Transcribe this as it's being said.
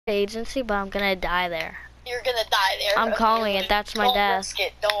agency, but I'm gonna die there. You're gonna die there. I'm calling it. That's my death. Don't risk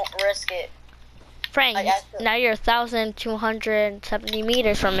it. Don't risk it. Frank, now you're 1,270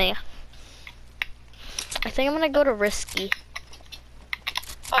 meters from me. I think I'm gonna go to risky.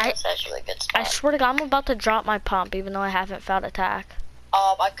 Oh, that's actually a good spot. I swear to God, I'm about to drop my pump, even though I haven't found attack.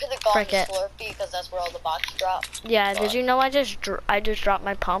 I could have gone to Slurpee because that's where all the bots drop. Yeah, did you know I just dropped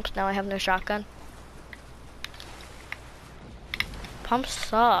my pumps? Now I have no shotgun. Pumps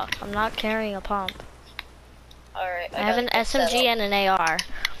suck. I'm not carrying a pump. Alright, I have an SMG and an AR.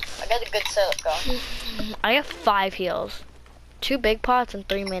 I got a good setup going. I have 5 heals. 2 big pots and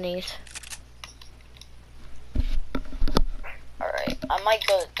 3 minis. Alright, I might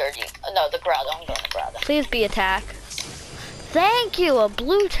go to dirty. No, the grotto. I'm going to grotto. Please be attack. Thank you, a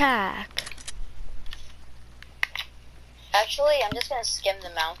blue tack. Actually, I'm just gonna skim the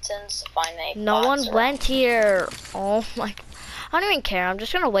mountains, find a No one went here. Oh my, I don't even care. I'm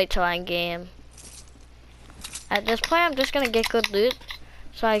just gonna wait till end game. At this point, I'm just gonna get good loot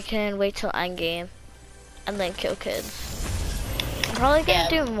so I can wait till end game and then kill kids. I'm probably gonna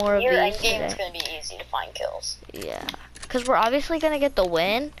do more of these end game today. is gonna be easy to find kills. Yeah, because we're obviously gonna get the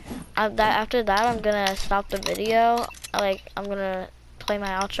win. After that, I'm gonna stop the video. I'm gonna play my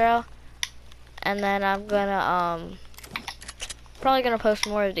outro, and then I'm gonna probably gonna post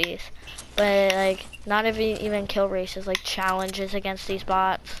more of these, but like not even kill races, like challenges against these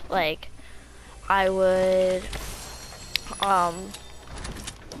bots. Like I would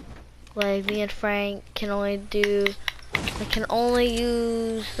like me and Frank can only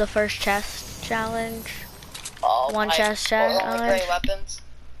use the first chest challenge. One chest challenge. Only great weapons.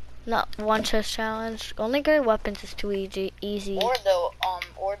 Not one chest challenge. Only great weapons is too easy. Or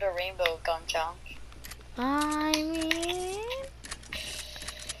the rainbow gun challenge. I mean,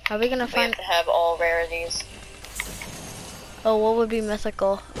 are we gonna find? We have to have all rarities. Oh, what would be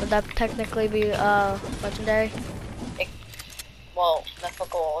mythical? Would that technically be legendary? Well,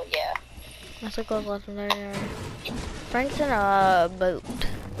 mythical, yeah. Mythical is legendary. Frank's in a boat.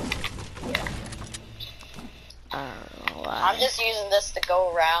 Yeah. I don't know why. I'm just using this to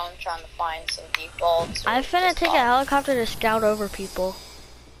go around trying to find some defaults. I'm finna take a helicopter to scout over people.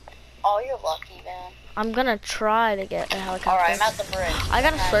 Oh, you're lucky, man. I'm gonna try to get a helicopter. Alright, I'm at the bridge. I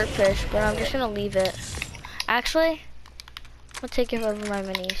got a slurp fish, but I'm just gonna leave it. Actually, I'll take it over my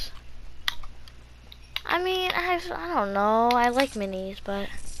minis. I mean, I don't know. I like minis, but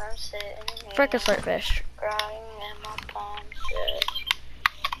I'm sitting frick a slurp fish. Crying in my palms,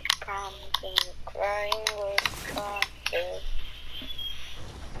 promising, crying with conscience.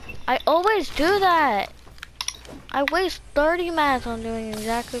 I always do that. I waste 30 mats on doing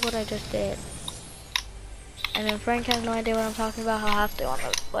exactly what I just did. And then Frank has no idea what I'm talking about. He'll have to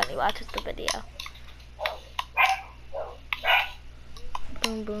when he watches the video.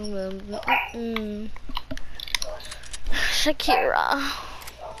 Boom, boom, boom, boom. Shakira.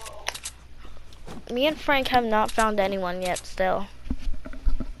 Me and Frank have not found anyone yet still.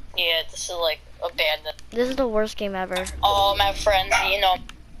 Yeah, this is like abandoned. This is the worst game ever. Oh, my friends, you know.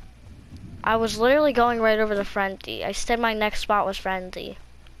 I was literally going right over the Frenzy. I said my next spot was Frenzy.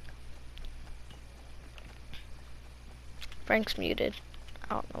 Frank's muted.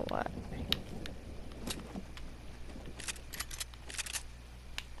 I don't know what.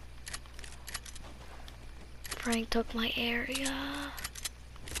 Frank took my area.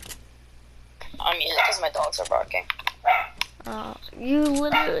 I'm muted because my dogs are barking. You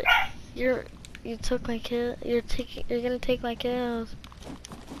literally, you took my kill. You're gonna take my kills.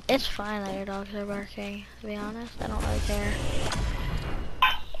 It's fine that your dogs are barking. To be honest, I don't really care.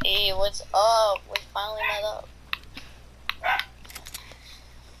 Hey, what's up? We finally met up.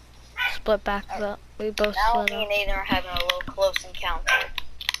 Split back up. We both now split me up. and Aiden are having a little close encounter.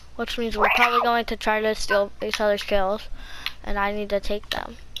 Which means we're probably going to try to steal each other's kills, and I need to take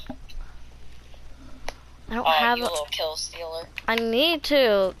them. I don't have you little kill stealer. I need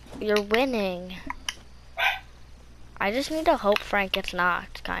to. You're winning. I just need to hope Frank gets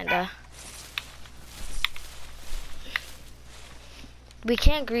knocked, kinda. We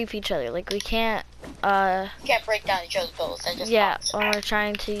can't grief each other. Like we can't. Can't break down each other's builds. Yeah, when we're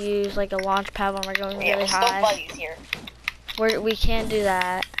trying to use like a launch pad when we're going really high. We're still buddies here. We can't do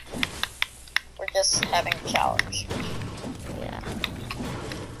that. We're just having a challenge. Yeah.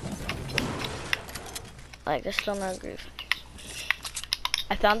 Like, there's still no grief.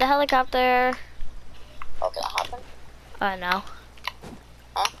 I found the helicopter. Oh, can I hop in? No.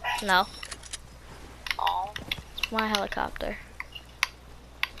 Huh? No. Oh. It's my helicopter.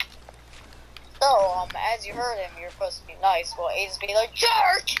 So, as you heard him, you're supposed to be nice. Well, Aiden's being a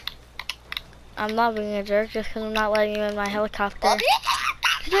jerk! I'm not being a jerk just because I'm not letting you in my helicopter.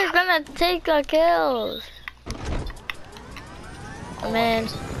 You're trying to take our kills. Man.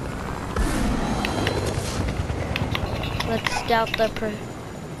 Let's scout the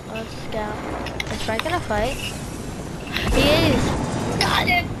let's scout. Is Frank gonna fight? He is. Got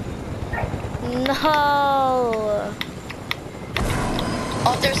him. No.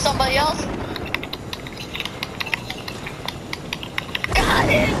 Oh, there's somebody else. Got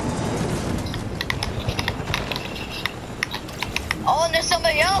him. Oh, and there's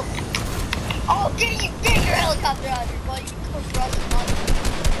somebody else. Oh, get your helicopter out of here, buddy.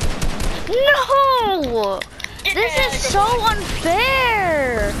 No. This is so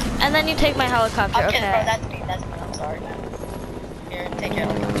unfair. And then you take my helicopter. I'm Okay. kidding, bro. That's me. I'm sorry, man. Here, take your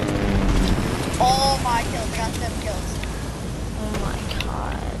helicopter. Oh my kills. I got 7 kills. Oh my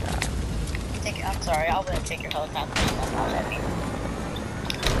god. I'm sorry. I wouldn't take your helicopter. That's not that mean.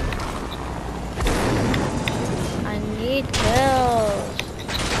 I need kills.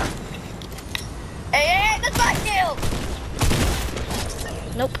 Hey, that's my kill.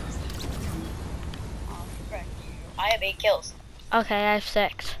 Nope. Oh, frick you. I have 8 kills. Okay, I have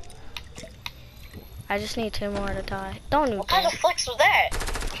 6. I just need 2 more to die. Don't even. What kind of flex was that?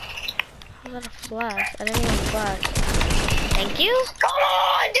 How's that a flash? I didn't even flash. Thank you. Come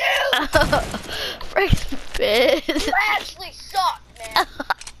on, dude! Frank's pissed. You actually suck, man.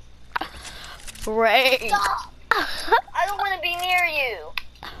 Frank. Stop! I don't want to be near you.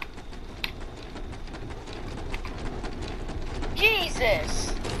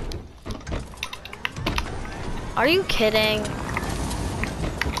 Jesus. Are you kidding?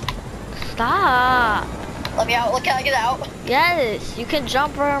 Stop. Let me out. Look, can I get out? Yes, you can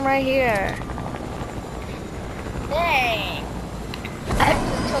jump from right here. Dang. I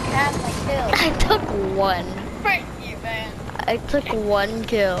just took half my kills. I took 1. Frick you, man. I took 1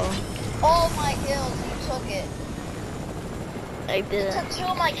 kill. All my kills, you took it. I You didn't. took 2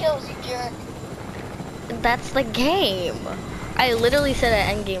 of my kills, you jerk. That's the game. I literally said at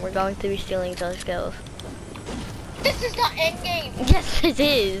endgame we're going to be stealing each other's kills. This is not endgame. Yes, it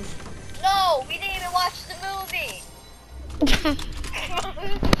is. No, we didn't even watch the movie.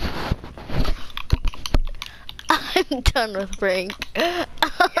 I'm done with Frank.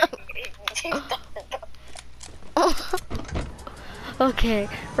 Okay,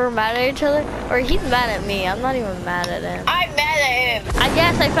 we're mad at each other? Or he's mad at me. I'm not even mad at him. I'm mad at him. I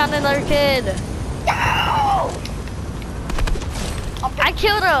guess I found another kid. No! I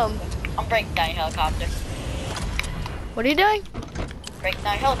killed him. I'm breaking down your helicopter. What are you doing? Breaking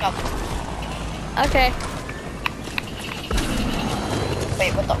down your helicopter. Okay.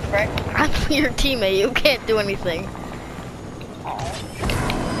 Wait, what the frick? I'm your teammate. You can't do anything. Oh.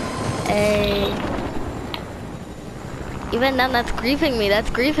 Hey. Even then, that's griefing me. That's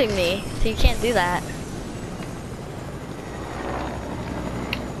griefing me. So you can't do that.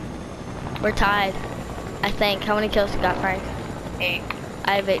 We're tied. I think. How many kills you got, Frank? 8.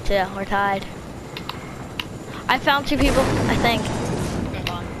 I have 8 too. We're tied. I found 2 people, I think. Hold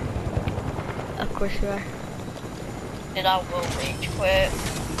on. Of course you are. And I will rage quit.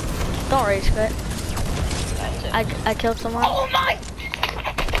 Don't rage quit. That's it. I killed someone. Oh my!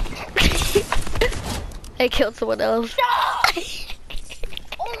 I killed someone else. Stop!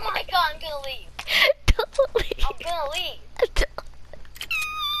 Oh my god, I'm gonna leave. Don't leave. I'm gonna leave.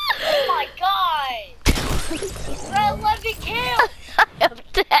 Oh my god! Well, 11 kills! I am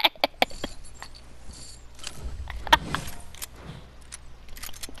dead.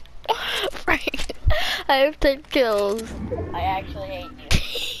 Frank, I have 10 kills. I actually hate you.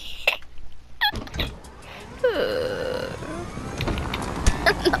 No.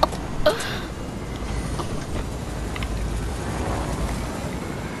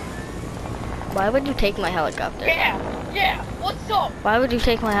 Why would you take my helicopter? Yeah, what's up? Why would you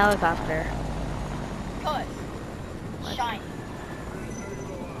take my helicopter? Cuz. Shiny.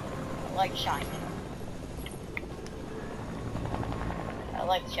 I like shiny. I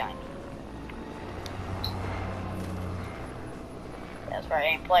like shiny. That's right, I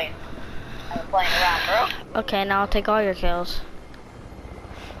ain't playing. I'm playing around, bro. Okay, now I'll take all your kills.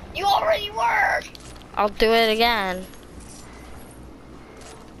 You already were! I'll do it again.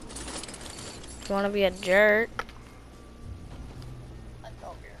 If you want to be a jerk. I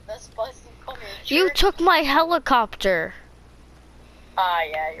know you're the best person. Call me a You jerk. took my helicopter. Ah,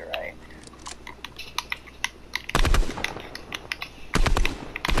 yeah, you're right.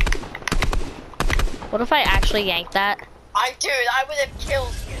 What if I actually yanked that? Dude, I would have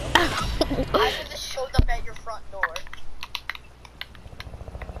killed you. I would have showed up at your front door.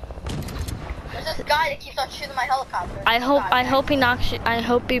 There's this guy that keeps on shooting my helicopter. I hope he knocks you. I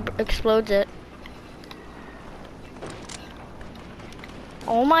hope he explodes it.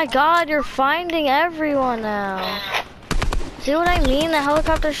 Oh my god, you're finding everyone now. See what I mean? The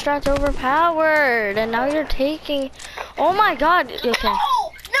helicopter strat's overpowered, and now you're taking. Oh my god. Okay.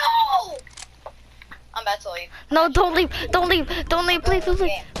 No! No! I'm about to leave. No, don't leave. Don't leave. Don't leave. Please, please,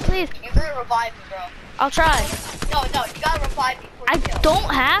 please. Please. You better revive me, bro. I'll try. No, you gotta revive me before I you kill.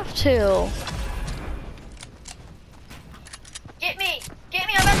 don't have to. Get me! Get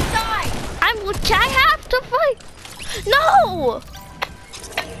me! I'm about to die! I have to fight. No!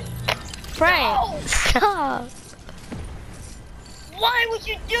 Frank, No! stop. Why would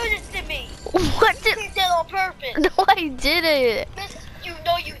you do this to me? What You did? did that on purpose. No, I didn't. You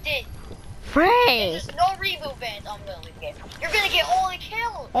know you did. Frank. There's no reboot band. I'm gonna leave the game. You're gonna get all the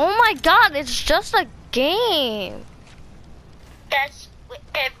kills. Oh my god, it's just a game. That's what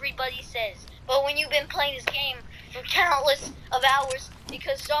everybody says. But when you've been playing this game for countless of hours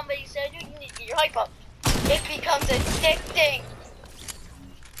because somebody said you need to get your hype up, it becomes addicting.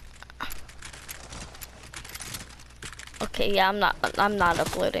 Okay, yeah, I'm not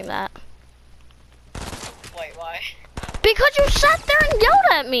uploading that. Wait, why? Because you sat there and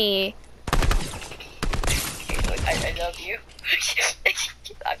yelled at me. I love you.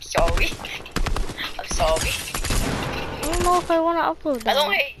 I'm sorry. I'm sorry. I don't know if I want to upload that. I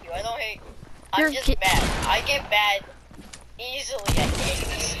don't hate you. I don't hate you. I'm just mad. I get mad easily at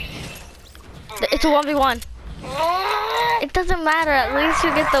games. It's a 1v1. It doesn't matter. At least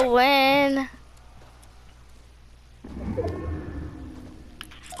you get the win.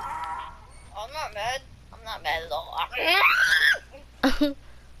 I'm not mad. I'm not mad at all.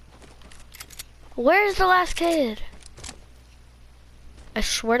 Where's the last kid? I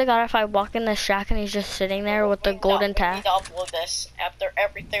swear to God, if I walk in the shack and he's just sitting there with the golden tag. We need to upload this after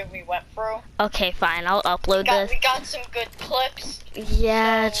everything we went through. Okay, fine. I'll upload this. We got some good clips.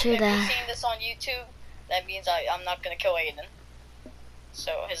 Yeah, so true if that. you've seen this on YouTube, that means I'm not gonna kill Aiden.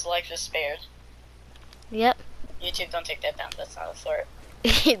 So his life is spared. Yep. YouTube, don't take that down. That's not a threat.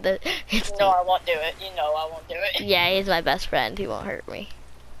 It's No, I won't do it. You know I won't do it. Yeah, he's my best friend. He won't hurt me.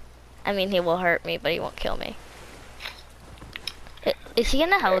 I mean, he will hurt me, but he won't kill me. Is he in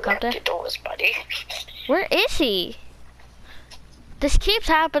the helicopter? Lock the doors, buddy. Where is he? This keeps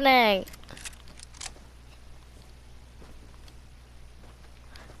happening.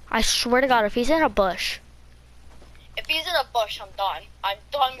 I swear to God, if he's in a bush. If he's in a bush, I'm done. I'm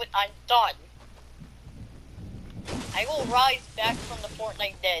done. I will rise back from the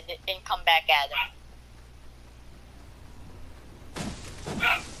Fortnite dead and come back at him.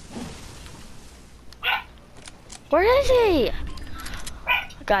 Where is he?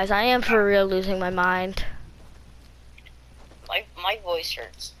 Guys, I am for real losing my mind. My voice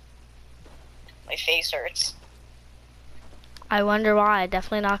hurts. My face hurts. I wonder why.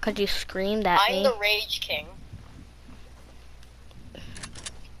 Definitely not because you screamed at me. I'm the Rage King.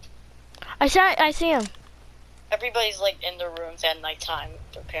 I see him. Everybody's like in their rooms at nighttime.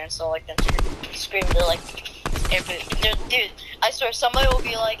 Their parents don't like them to scream. They're like, dude, I swear somebody will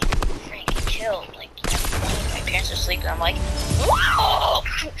be like, Frank, kill. Like, my parents are sleeping. I'm like, whoa!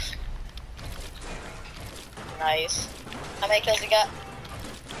 Nice. How many kills you got?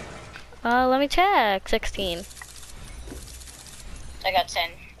 Let me check. 16. I got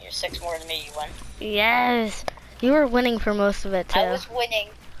 10. You're 6 more than me. You won. Yes. You were winning for most of it too. I was winning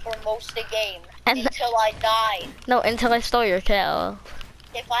for most of the game until I died. No, until I stole your kill.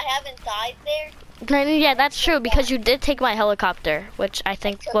 If I haven't died there. Then, yeah, that's true because you did take my helicopter, which I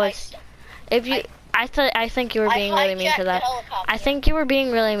think was. If you, I think you were being really mean for that. I think you were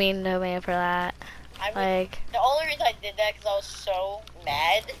being really mean to me for that. Like. The only reason I did that because I was so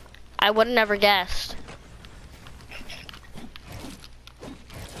mad. I would have never guessed.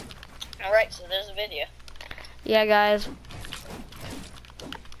 Alright, so there's a video. Yeah, guys.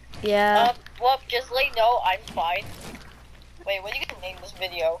 Yeah. Well, just let you know, I'm fine. Wait, what are you gonna name this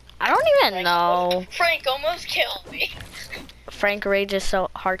video? I don't even know. Frank almost killed me. Frank Rage is so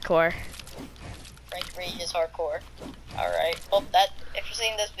hardcore. Frank Rage is hardcore. Alright, well, if you're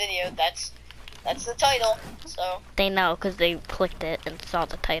seeing this video, that's the title, so. They know, because they clicked it and saw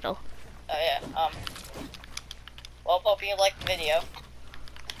the title. Oh, yeah, well, hope you liked the video.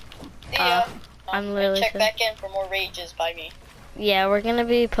 See ya. I'm literally check back in for more rages by me. Yeah, we're gonna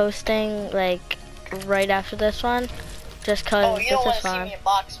be posting like right after this one, just cause you don't this want is to see fun. me in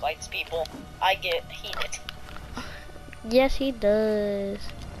box fights, people. I get heated. Yes, he does.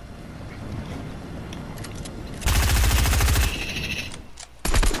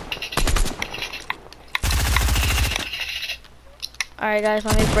 Alright guys,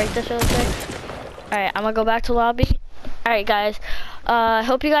 let me break this real quick. Alright, I'm gonna go back to lobby. Alright guys,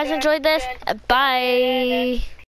 hope you guys enjoyed this. Bye.